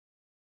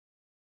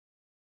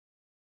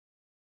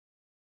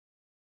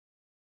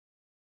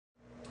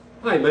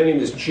Hi, my name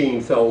is Gene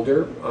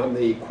Felder. I'm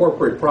the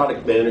Corporate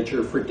Product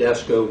Manager for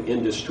Desco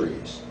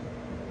Industries.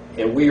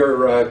 And we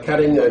are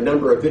cutting a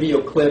number of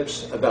video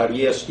clips about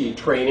ESD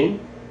training.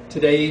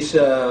 Today's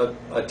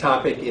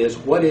topic is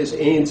what is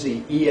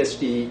ANSI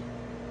ESD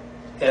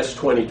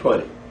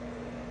S2020?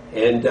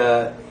 And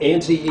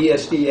ANSI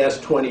ESD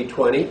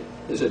S2020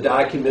 is a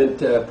document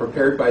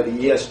prepared by the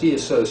ESD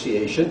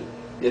Association.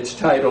 Its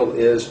title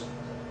is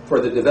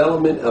For the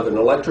Development of an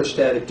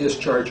Electrostatic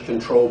Discharge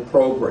Control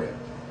Program.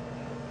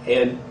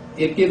 And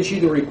it gives you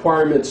the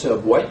requirements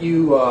of what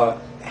you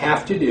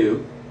have to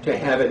do to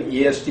have an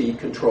ESD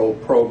control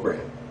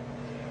program.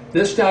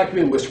 This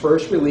document was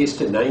first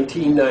released in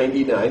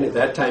 1999. At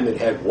that time it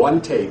had one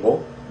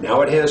table.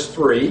 Now it has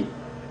three,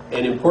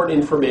 and important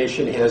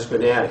information has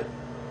been added.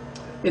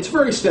 It's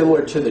very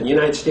similar to the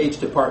United States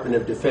Department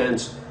of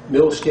Defense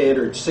Mill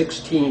Standard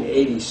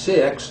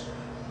 1686,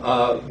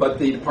 but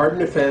the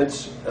Department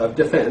of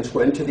Defense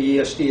went to the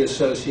ESD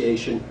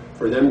Association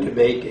for them to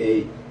make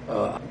a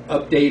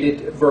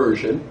updated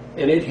version,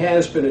 and it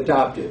has been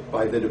adopted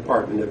by the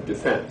Department of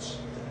Defense.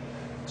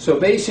 So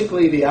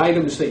basically the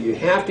items that you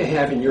have to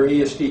have in your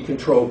ESD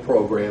control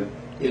program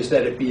is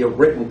that it be a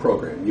written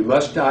program. You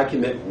must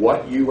document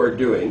what you are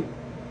doing,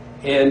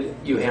 and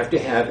you have to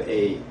have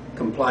a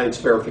compliance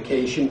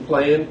verification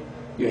plan,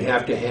 you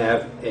have to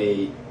have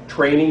a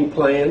training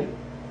plan,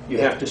 you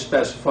have to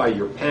specify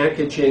your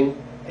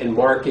packaging and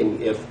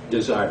marking if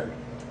desired.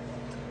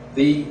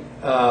 The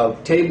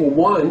Table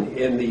 1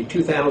 in the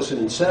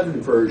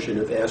 2007 version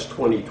of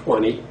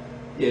S2020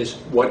 is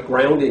what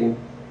grounding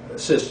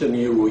system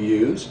you will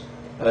use.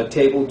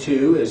 Table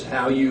 2 is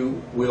how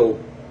you will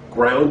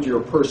ground your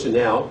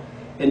personnel.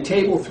 And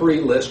Table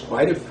 3 lists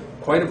quite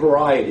a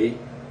variety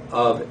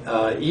of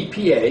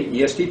EPA,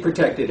 ESD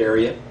protected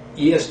area,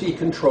 ESD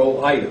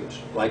control items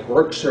like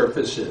work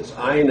surfaces,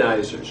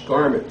 ionizers,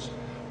 garments.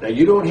 Now,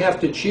 you don't have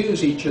to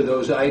choose each of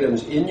those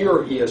items in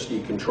your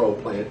ESD control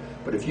plan,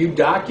 but if you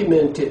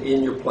document it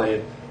in your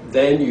plan,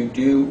 then you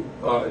do,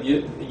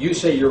 you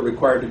say you're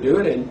required to do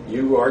it, and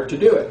you are to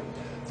do it.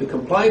 The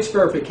compliance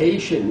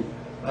verification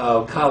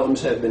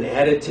columns have been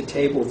added to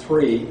Table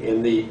 3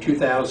 in the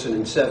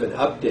 2007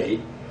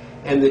 update,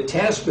 and the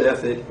test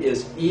method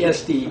is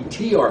ESD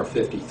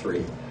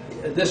TR53.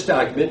 This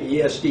document,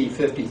 ESD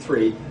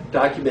 53,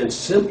 documents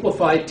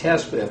simplified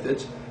test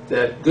methods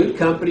that good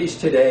companies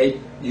today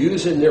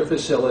use in their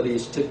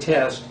facilities to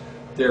test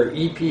their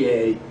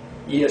EPA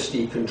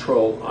ESD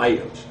control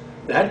items.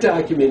 That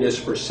document is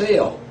for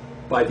sale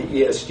by the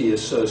ESD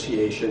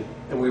Association,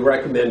 and we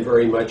recommend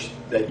very much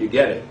that you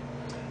get it.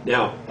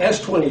 Now,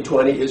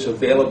 S2020 is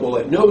available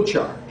at no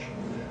charge,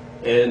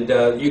 and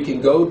you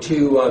can go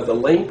to the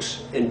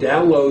links and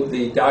download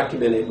the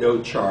document at no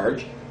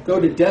charge. Go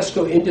to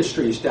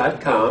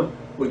descoindustries.com.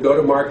 We go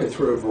to market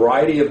through a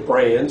variety of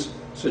brands,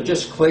 so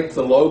just click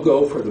the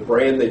logo for the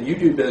brand that you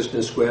do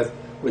business with,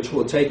 which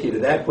will take you to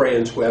that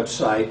brand's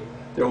website.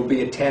 There will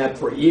be a tab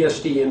for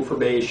ESD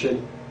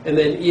information, and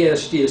then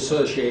ESD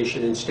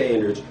Association and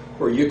Standards,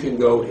 where you can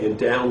go and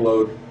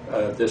download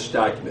this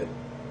document.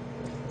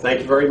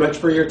 Thank you very much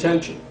for your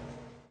attention.